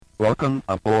Welcome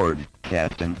aboard,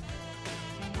 Captain.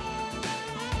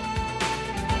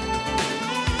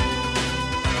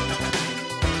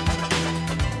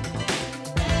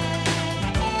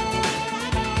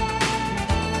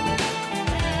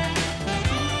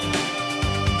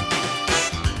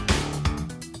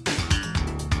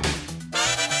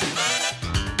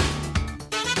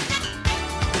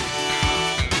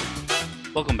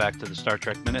 Welcome back to the Star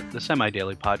Trek Minute, the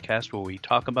semi-daily podcast where we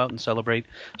talk about and celebrate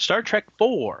Star Trek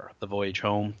IV, The Voyage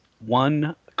Home,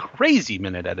 one crazy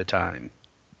minute at a time.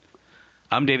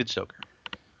 I'm David Stoker.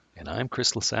 And I'm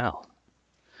Chris LaSalle.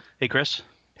 Hey, Chris.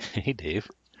 Hey, Dave.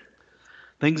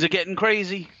 Things are getting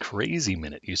crazy. Crazy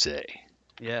minute, you say?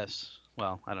 Yes.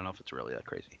 Well, I don't know if it's really that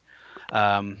crazy.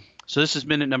 So this is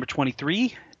minute number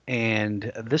 23,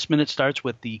 and this minute starts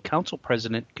with the council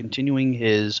president continuing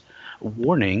his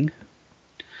warning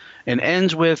and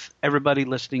ends with everybody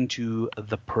listening to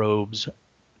the probe's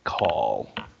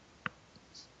call.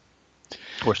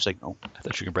 Or signal. I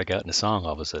thought you could break out in a song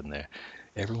all of a sudden there.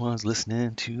 Everyone's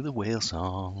listening to the whale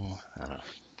song. I don't know.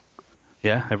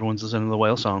 Yeah, everyone's listening to the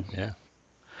whale song. Yeah.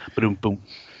 Boom, boom.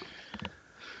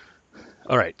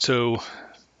 All right, so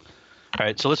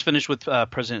let's finish with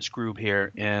President Scroob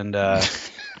here. And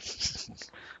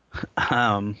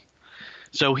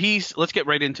so let's get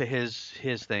right into his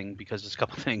thing, because there's a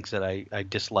couple things that I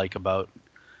dislike about.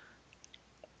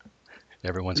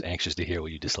 Everyone's anxious to hear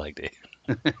what you dislike, Dave.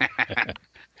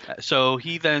 So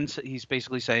he's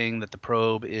basically saying that the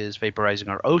probe is vaporizing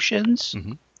our oceans.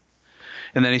 Mm-hmm.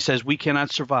 And then he says we cannot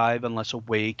survive unless a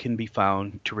way can be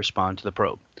found to respond to the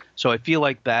probe. So I feel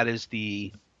like that is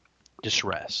the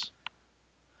distress.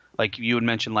 Like you had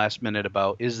mentioned last minute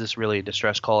about, is this really a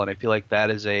distress call? And I feel like that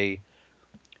is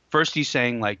first he's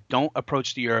saying, like, don't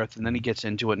approach the Earth, and then he gets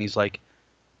into it, and he's like,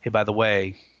 hey, by the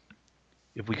way,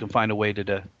 if we can find a way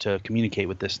to communicate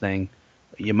with this thing,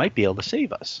 you might be able to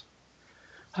save us.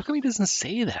 How come he doesn't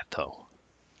say that, though?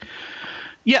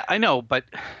 Yeah, I know, but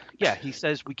yeah, he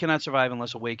says we cannot survive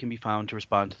unless a way can be found to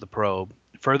respond to the probe.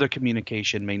 Further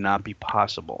communication may not be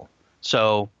possible.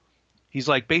 So he's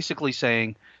like basically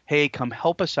saying, hey, come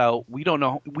help us out. We don't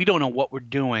know what we're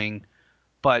doing,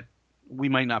 but we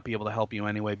might not be able to help you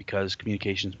anyway because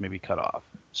communications may be cut off.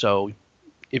 So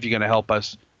if you're going to help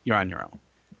us, you're on your own.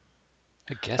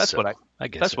 I guess that's so. what I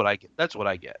get. That's what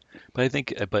I get. But I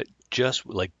think, just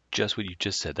what you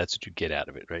just said, that's what you get out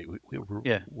of it, right?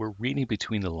 We're reading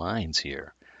between the lines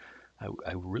here.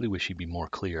 I really wish he'd be more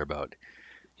clear about,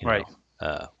 right.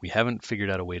 We haven't figured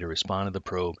out a way to respond to the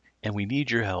probe, and we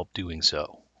need your help doing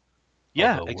so.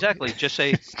 Yeah, exactly. Just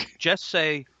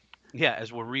say, yeah,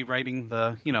 as we're rewriting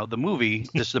the movie,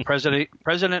 this is the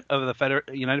president of the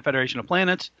United Federation of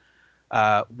Planets.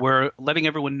 We're letting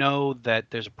everyone know that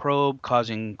there's a probe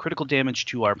causing critical damage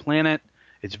to our planet.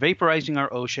 It's vaporizing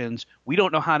our oceans. We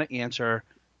don't know how to answer.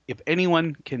 If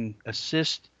anyone can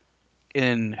assist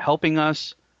in helping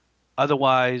us,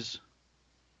 otherwise,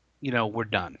 we're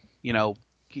done.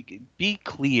 Be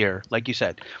clear, like you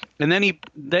said. And then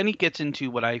he gets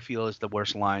into what I feel is the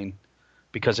worst line,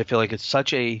 because I feel like it's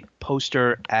such a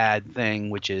poster ad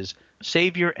thing, which is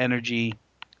save your energy,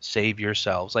 save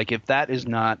yourselves. Like, if that is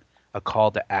not a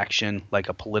call to action, like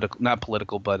not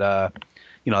political, but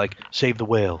like save the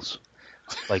whales,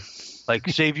 like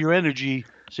save your energy,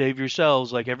 save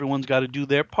yourselves. Like, everyone's got to do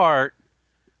their part,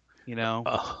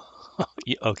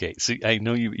 Okay, so I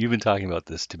know you've been talking about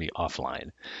this to me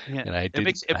offline, yeah. And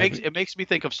it makes me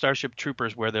think of Starship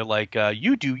Troopers, where they're like,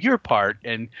 you do your part,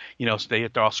 and so they're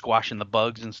all squashing the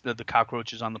bugs and the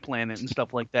cockroaches on the planet and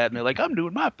stuff like that, and they're like, I'm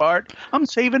doing my part, I'm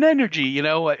saving energy.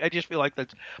 I just feel like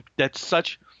that's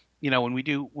such. When we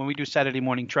do Saturday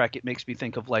morning Trek, it makes me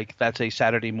think of, like, that's a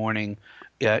Saturday morning,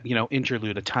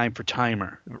 interlude, a time for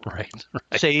timer. Right.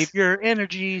 Save your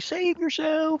energy, save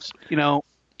yourselves.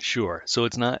 Sure. So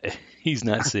he's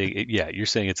not saying it. Yeah, you're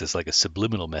saying it's just like a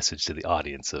subliminal message to the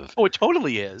audience of. Oh, it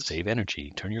totally is. Save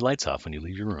energy. Turn your lights off when you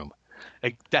leave your room.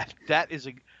 Like, that is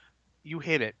you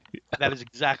hit it. That is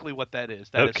exactly what that is.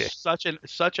 That Okay. is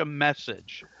such a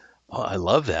message. Oh, I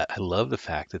love that. I love the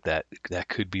fact that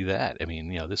could be that. I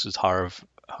mean, this is Harv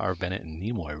Bennett and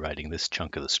Nimoy writing this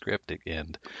chunk of the script,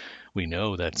 and we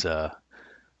know that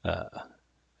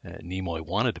Nimoy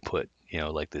wanted to put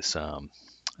like this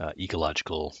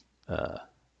ecological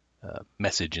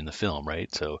message in the film,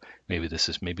 right? So maybe this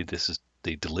is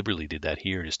they deliberately did that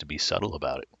here just to be subtle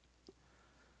about it.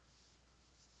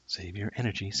 Save your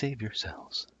energy, save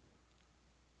yourselves.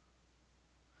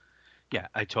 Yeah,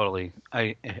 I totally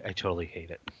hate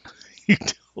it. You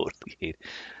totally hate it.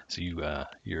 So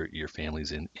your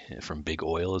family's from Big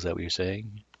Oil, is that what you're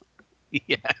saying?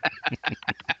 Yeah.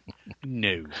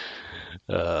 No.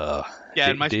 Uh,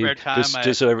 Yeah, in my spare time,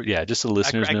 just so just so the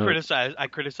listeners know. I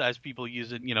criticize people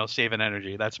using, saving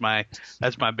energy. That's my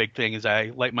big thing is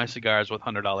I light my cigars with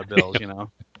 $100 bills,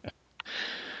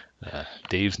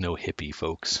 Dave's no hippie,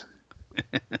 folks.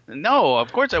 No,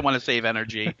 of course I want to save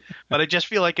energy, but I just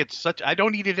feel like I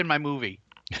don't need it in my movie.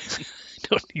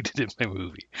 Don't need it in my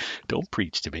movie. Don't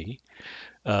preach to me.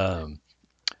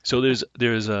 So there's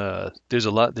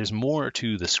more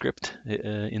to the script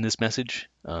in this message.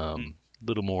 A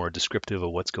little more descriptive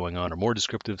of what's going on, or more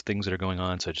descriptive things that are going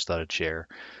on. So I just thought I'd share.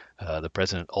 The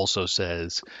president also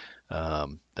says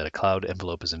that a cloud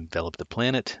envelope has enveloped the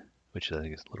planet, which I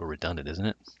think is a little redundant, isn't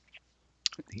it?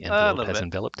 The envelope has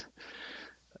enveloped.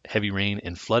 Heavy rain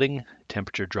and flooding,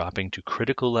 temperature dropping to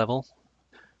critical level.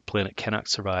 Planet cannot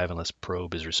survive unless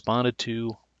probe is responded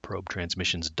to. Probe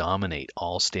transmissions dominate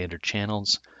all standard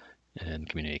channels, and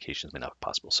communications may not be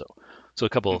possible. So a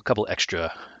couple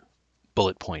extra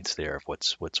bullet points there of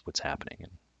what's happening.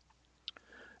 And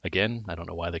again, I don't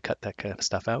know why they cut that kind of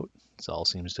stuff out. It all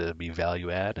seems to be value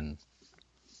add, and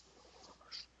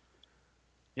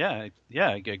yeah,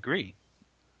 I agree.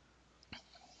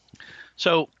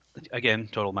 So again,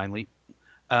 total mind leap.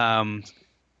 How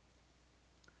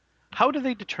do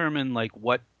they determine like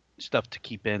what stuff to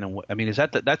keep in and what? I mean, is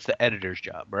that's the editor's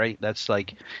job, right? That's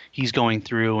like he's going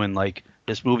through and like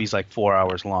this movie's like 4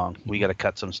 hours long. We got to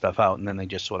cut some stuff out, and then they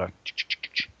just sort of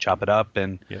chop it up,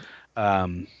 and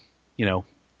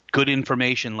good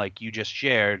information like you just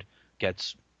shared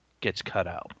gets cut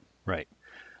out. Right.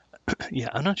 Yeah,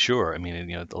 I'm not sure. I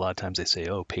mean, a lot of times they say,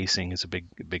 "Oh, pacing is a big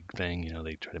thing."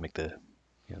 They try to make the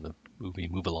movie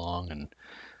move along,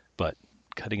 but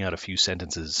cutting out a few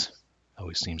sentences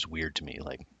always seems weird to me.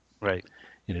 Like, right.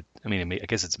 I mean, I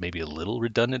guess it's maybe a little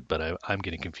redundant, but I'm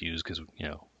getting confused because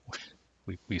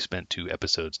we spent 2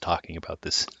 episodes talking about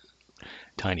this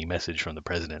tiny message from the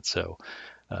president. So,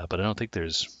 but I don't think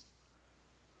there's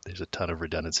a ton of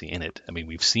redundancy in it. I mean,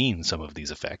 we've seen some of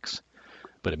these effects,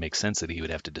 but it makes sense that he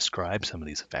would have to describe some of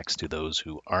these effects to those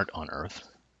who aren't on Earth.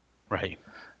 Right.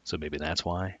 So maybe that's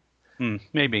why.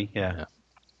 Maybe, yeah.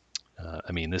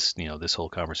 I mean, this whole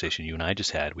conversation you and I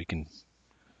just had,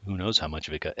 who knows how much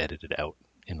of it got edited out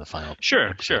in the final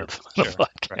sure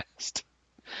podcast. Right.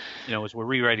 As we're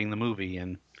rewriting the movie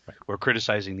and we're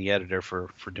criticizing the editor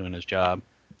for doing his job.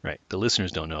 Right. The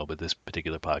listeners don't know, but this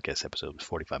particular podcast episode was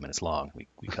 45 minutes long. We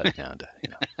cut it down to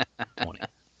 20.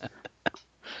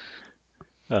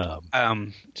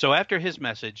 So after his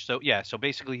message, so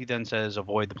basically he then says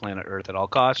avoid the planet Earth at all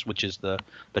costs, which is the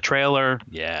trailer.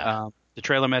 Yeah. The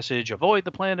trailer message, avoid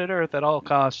the planet Earth at all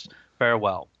costs,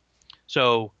 farewell.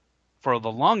 So for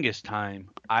the longest time,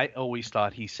 I always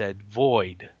thought he said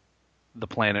void the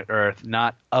planet Earth,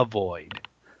 not avoid.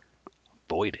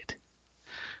 Void it.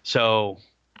 So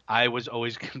I was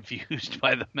always confused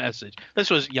by the message. This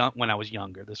was when I was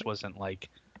younger. This wasn't like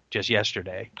just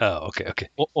yesterday. Oh, okay.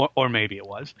 Or maybe it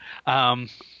was. I'm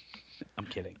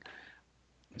kidding.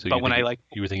 So but when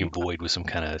you were thinking void was some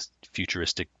kind of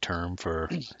futuristic term for.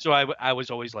 So I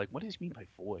was always like, what does he mean by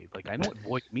void? Like I know what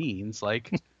void means. Like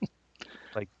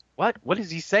what? What is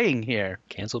he saying here?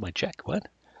 Cancel my check. What?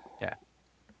 Yeah.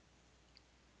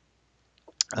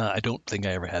 I don't think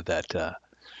I ever had that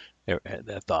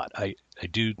thought. I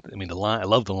do. I mean, the line. I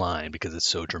love the line because it's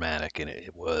so dramatic, and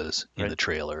it was in the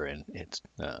trailer, and it's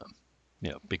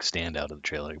big standout of the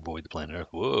trailer. Like, avoid the planet Earth.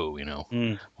 Whoa,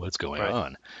 what's going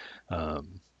on?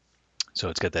 So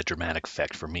it's got that dramatic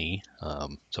effect for me.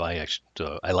 So I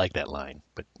like that line,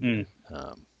 but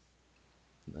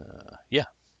yeah.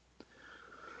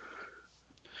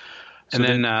 So and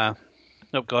then,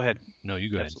 nope, go ahead. No, you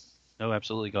go ahead. No,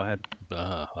 absolutely, go ahead.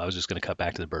 I was just going to cut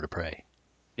back to the bird of prey.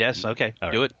 Yes, okay,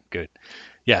 do it. Good.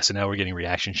 Yeah, so now we're getting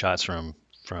reaction shots from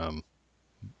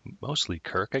mostly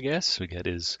Kirk, I guess. We get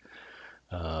his.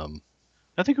 I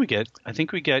think we get.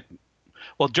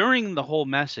 Well, during the whole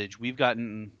message, we've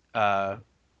gotten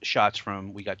shots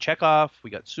from. We got Chekhov,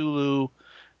 we got Sulu,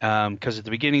 because at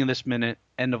the beginning of this minute,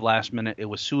 end of last minute, it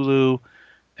was Sulu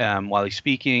while he's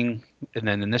speaking, and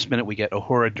then in this minute we get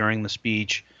Uhura during the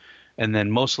speech, and then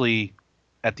mostly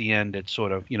at the end it's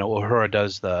sort of Uhura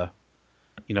does the,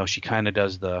 she kind of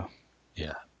does the,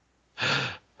 she's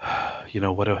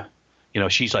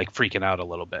like freaking out a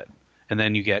little bit, and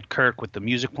then you get Kirk with the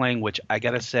music playing, which I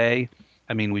gotta say.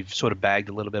 I mean, we've sort of bagged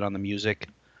a little bit on the music.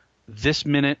 This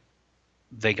minute,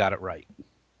 they got it right.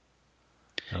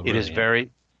 Oh, really? It is very.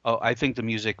 Oh, I think the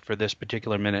music for this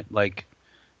particular minute, like,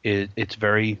 it's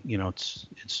very, it's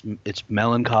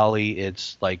melancholy.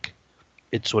 It's like,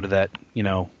 it's sort of that,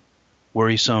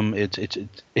 worrisome. It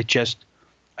just,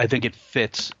 I think it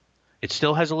fits. It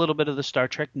still has a little bit of the Star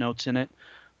Trek notes in it,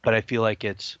 but I feel like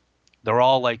they're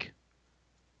all like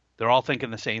they're all thinking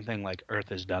the same thing, like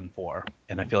Earth is done for,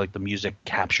 and I feel like the music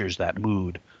captures that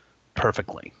mood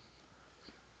perfectly.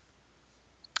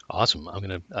 Awesome.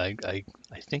 I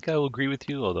think I will agree with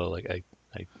you, although like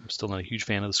I'm still not a huge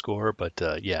fan of the score, but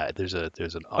yeah,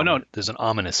 Oh no, there's an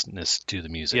ominousness to the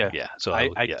music. yeah, Yeah. So I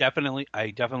yeah. definitely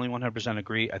 100%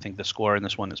 agree. I think the score in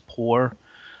this one is poor,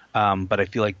 but I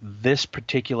feel like this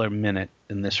particular minute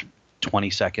in this 20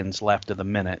 seconds left of the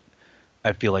minute,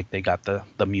 I feel like they got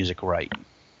the music right.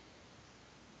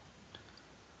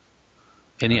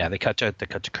 And yeah, they cut to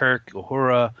Kirk,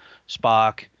 Uhura,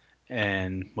 Spock,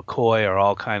 and McCoy are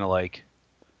all kind of like,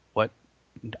 what?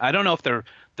 I don't know if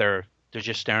they're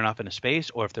just staring off into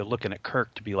space or if they're looking at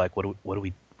Kirk to be like, what do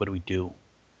we do?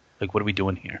 Like, what are we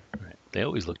doing here? Right. They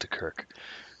always look to Kirk.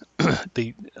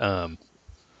 They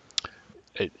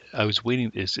I was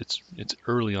waiting. It's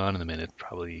early on in the minute,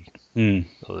 probably Hmm.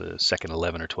 the second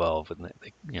 11 or 12, and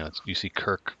you see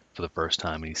Kirk for the first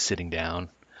time, and he's sitting down.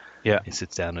 Yeah. He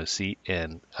sits down in a seat,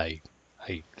 and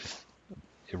it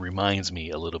reminds me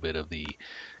a little bit of the,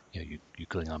 you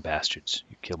Klingon bastards,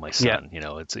 you killed my Yeah.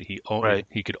 son. Right.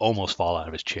 He could almost fall out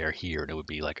of his chair here, and it would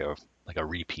be like a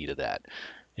repeat of that.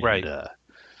 And Right.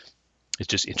 it's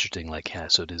just interesting. Like, yeah,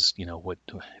 so does what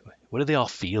are they all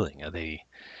feeling? Are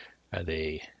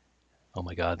they, oh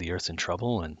my God, the Earth's in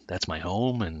trouble, and that's my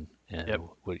home, and Yep.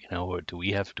 what do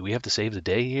we have to save the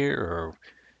day here, or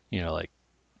like,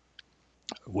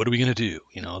 what are we gonna do?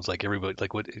 It's like everybody,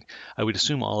 like, what I would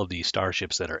assume all of these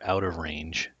starships that are out of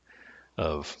range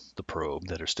of the probe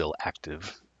that are still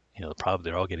active, probably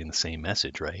they're all getting the same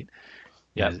message, right?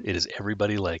 Yeah. It is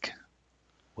everybody like,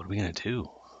 what are we gonna do?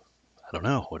 I don't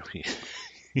know. What are we?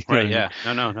 You know what Right. I mean?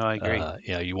 Yeah. No. I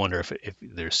agree. You wonder if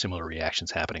there's similar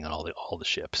reactions happening on all the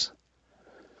ships.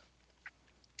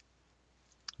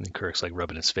 And Kirk's like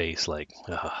rubbing his face, like,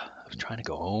 I'm trying to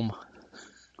go home.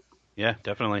 Yeah.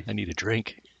 Definitely. I need a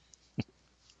drink.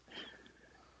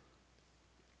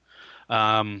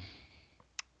 Um.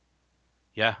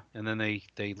 Yeah, and then they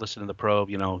listen to the probe.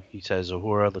 He says,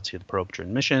 "Uhura, let's hear the probe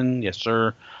transmission." Yes,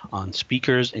 sir. On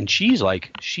speakers, and she's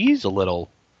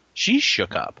she's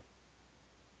shook up.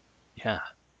 Yeah.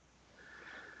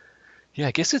 Yeah,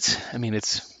 I guess it's,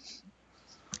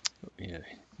 yeah,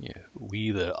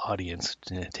 we, the audience,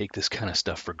 take this kind of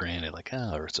stuff for granted. Like,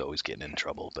 Earth's always getting in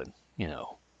trouble. But,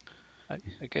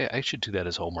 I should do that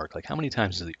as homework. Like, how many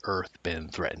times has the Earth been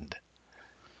threatened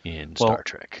in Well, Star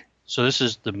Trek? so this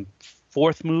is the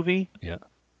fourth movie, Yeah.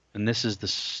 and this is the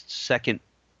second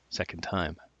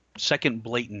time.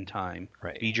 blatant time.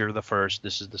 Right. V'ger the first.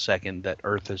 This is the second that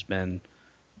Earth has been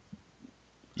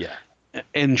Yeah.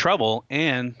 in trouble,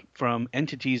 and from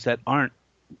entities that aren't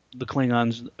the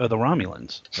Klingons or the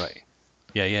Romulans. Right.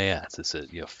 Yeah. It's this,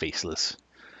 faceless.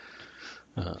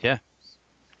 Yeah.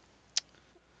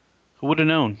 Who would have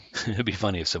known? It'd be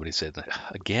funny if somebody said,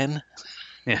 again?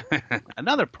 Yeah.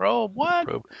 Another probe. What?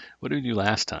 Probe. What did we do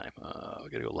last time? We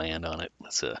gotta go land on it.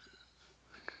 Let's Yeah,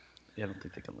 I don't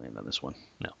think they can land on this one.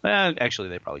 No. Actually,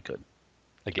 they probably could.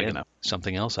 again,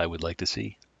 something else I would like to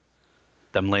see.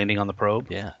 Them landing on the probe.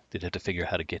 Yeah, they'd have to figure out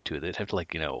how to get to it. They'd have to, like,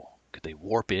 could they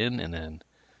warp in and then,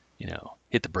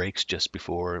 hit the brakes just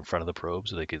before in front of the probe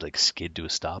so they could, like, skid to a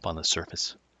stop on the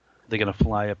surface? They're gonna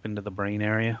fly up into the brain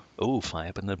area. Oh, fly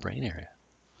up in the brain area.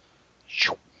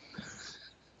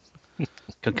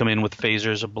 Could come in with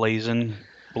phasers ablazing,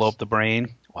 blow up the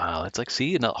brain. Wow, that's like,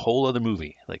 see, in a whole other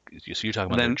movie. Like, so you're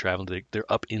talking about they're traveling,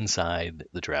 they're up inside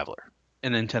the Traveler.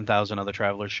 And then 10,000 other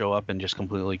travelers show up and just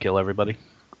completely kill everybody.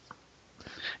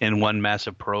 In one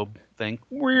massive probe thing.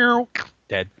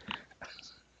 Dead.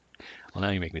 Well, now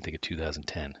you make me think of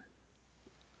 2010.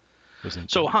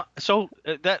 So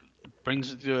that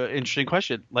brings to an interesting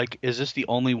question. Like, is this the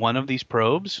only one of these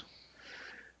probes?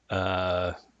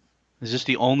 Is this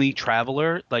the only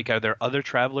traveler? Like, are there other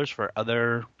travelers for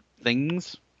other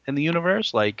things in the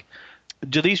universe? Like,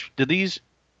 do these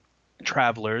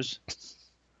travelers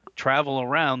travel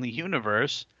around the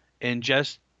universe and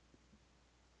just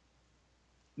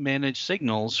manage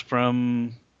signals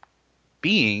from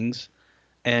beings?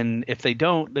 And if they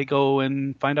don't, they go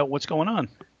and find out what's going on.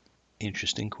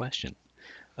 Interesting question.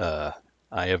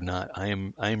 I have not. I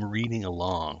am reading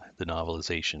along the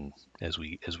novelization as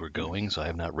we're going. So I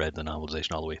have not read the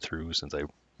novelization all the way through since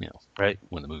Right.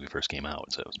 when the movie first came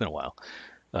out. So it's been a while.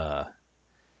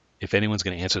 If anyone's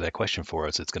going to answer that question for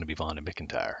us, it's going to be Vonda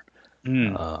McIntyre.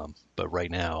 But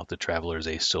right now, the Traveler is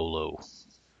a solo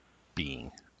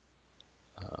being.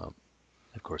 Of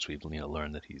course, we've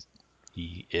learned that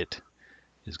it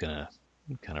is going to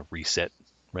kind of reset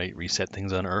right? Reset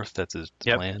things on Earth. That's his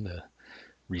Yep. plan, to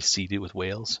reseed it with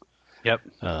whales. Yep.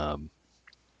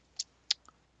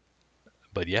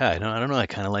 But yeah, I don't know. I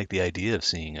kind of like the idea of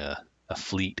seeing a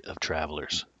fleet of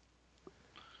travelers.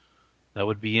 That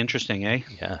would be interesting, eh?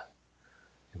 Yeah.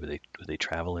 Would they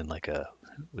travel in like a?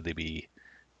 Would they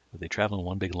travel in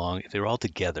one big long? If they were all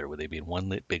together, would they be in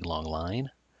one big long line,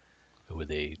 or would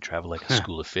they travel like a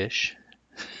school of fish?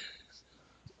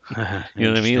 You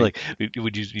know what I mean? Like,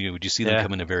 would you see them Yeah.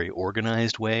 come in a very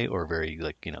organized way, or a very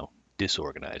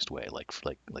disorganized way, like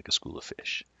a school of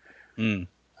fish? Mm.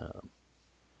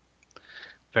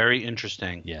 Very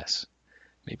interesting. Yes.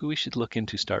 Maybe we should look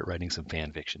into start writing some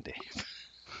fan fiction, Dave.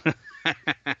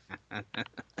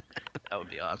 That would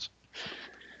be awesome.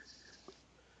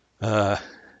 All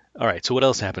right. So what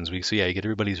else happens? You get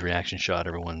everybody's reaction shot.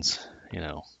 Everyone's,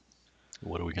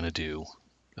 what are we gonna do?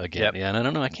 Again, Yep. yeah, and I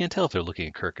don't know. I can't tell if they're looking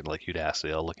at Kirk, and like you'd asked,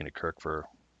 they're all looking at Kirk for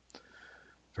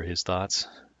his thoughts.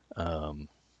 But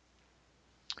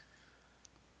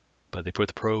they put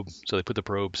the probe. So they put the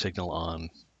probe signal on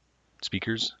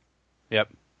speakers. Yep.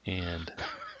 And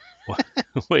what?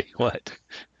 Wait, what?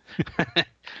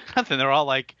 Nothing. They're all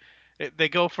like, they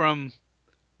go from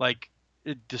like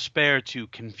despair to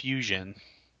confusion.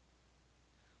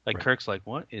 Like Right. Kirk's like,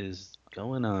 what is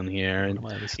going on here? And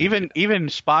What am I listening to? even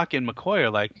Spock and McCoy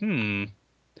are like,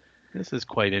 this is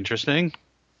quite interesting.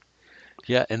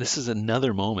 Yeah, and this is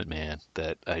another moment, man,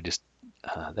 that I just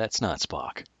that's not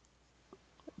Spock.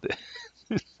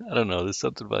 I don't know. There's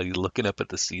something about you looking up at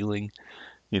the ceiling,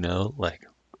 like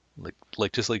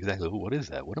just like exactly, "Ooh, what is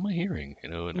that? What am I hearing?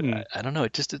 And I don't know.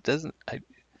 It doesn't.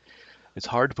 It's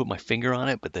hard to put my finger on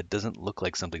it, but that doesn't look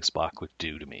like something Spock would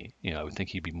do to me. I would think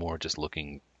he'd be more just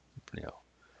looking,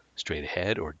 straight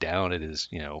ahead or down at his,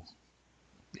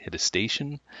 at his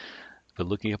station. But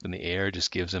looking up in the air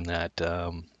just gives him that,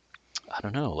 I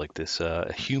don't know, like this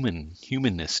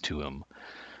humanness to him.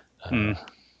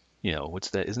 What's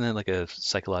that? Isn't that like a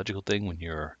psychological thing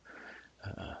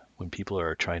when people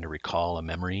are trying to recall a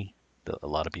memory? A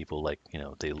lot of people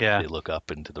they look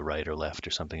up and to the right or left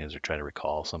or something as they're trying to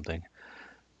recall something,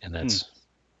 and that's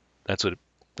what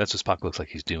Spock looks like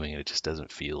he's doing, and it just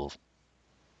doesn't feel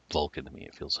Vulcan to me.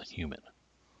 It feels human.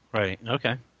 Right.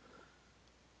 Okay.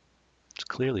 So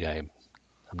clearly, I'm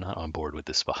not on board with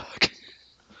this Spock.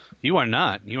 You are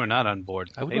not. You are not on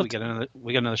board. I would Hey, love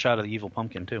we got another shot of the evil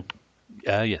pumpkin too.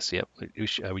 Yes, yep.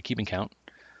 Are we keeping count?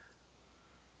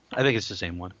 I think it's the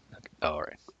same one. Oh, all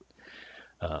right.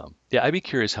 Yeah, I'd be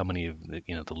curious how many of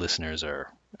the listeners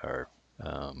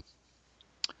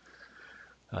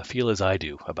feel as I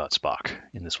do about Spock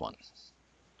in this one.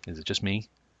 Is it just me?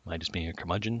 Am I just being a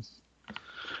curmudgeon?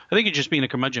 I think you're just being a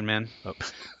curmudgeon, man. Oh.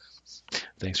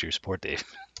 Thanks for your support, Dave.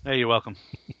 Hey, you're welcome.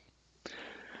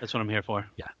 That's what I'm here for.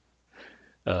 Yeah.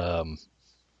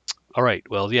 All right.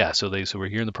 Well, yeah. So we're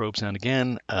hearing the probe sound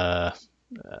again.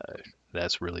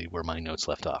 That's really where my notes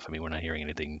left off. I mean, we're not hearing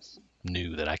anything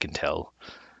new that I can tell.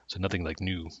 So nothing like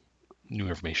new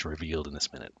information revealed in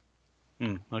this minute.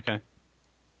 Okay.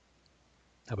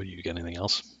 How about you? You got anything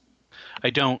else? I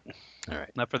don't. All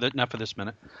right. Not for this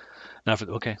minute.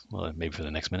 Okay. Well, maybe for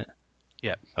the next minute.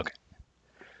 Yeah. Okay.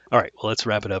 All right. Well, let's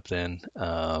wrap it up then.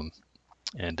 While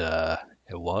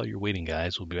you're waiting,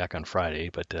 guys, we'll be back on Friday.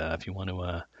 But if you want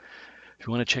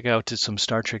to check out some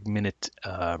Star Trek Minute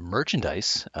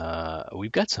merchandise,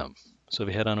 we've got some. So if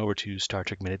you head on over to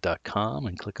StarTrekMinute.com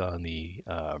and click on the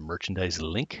merchandise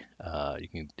link, you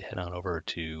can head on over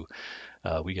to,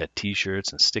 we got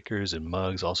t-shirts and stickers and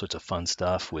mugs, all sorts of fun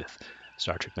stuff with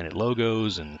Star Trek Minute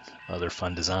logos and other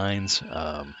fun designs.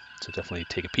 So definitely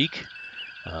take a peek.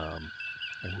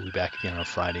 And we'll be back again on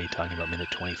Friday talking about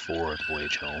minute 24 of the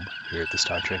voyage home here at the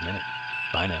Star Trek Minute.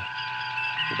 Bye now.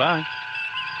 Goodbye.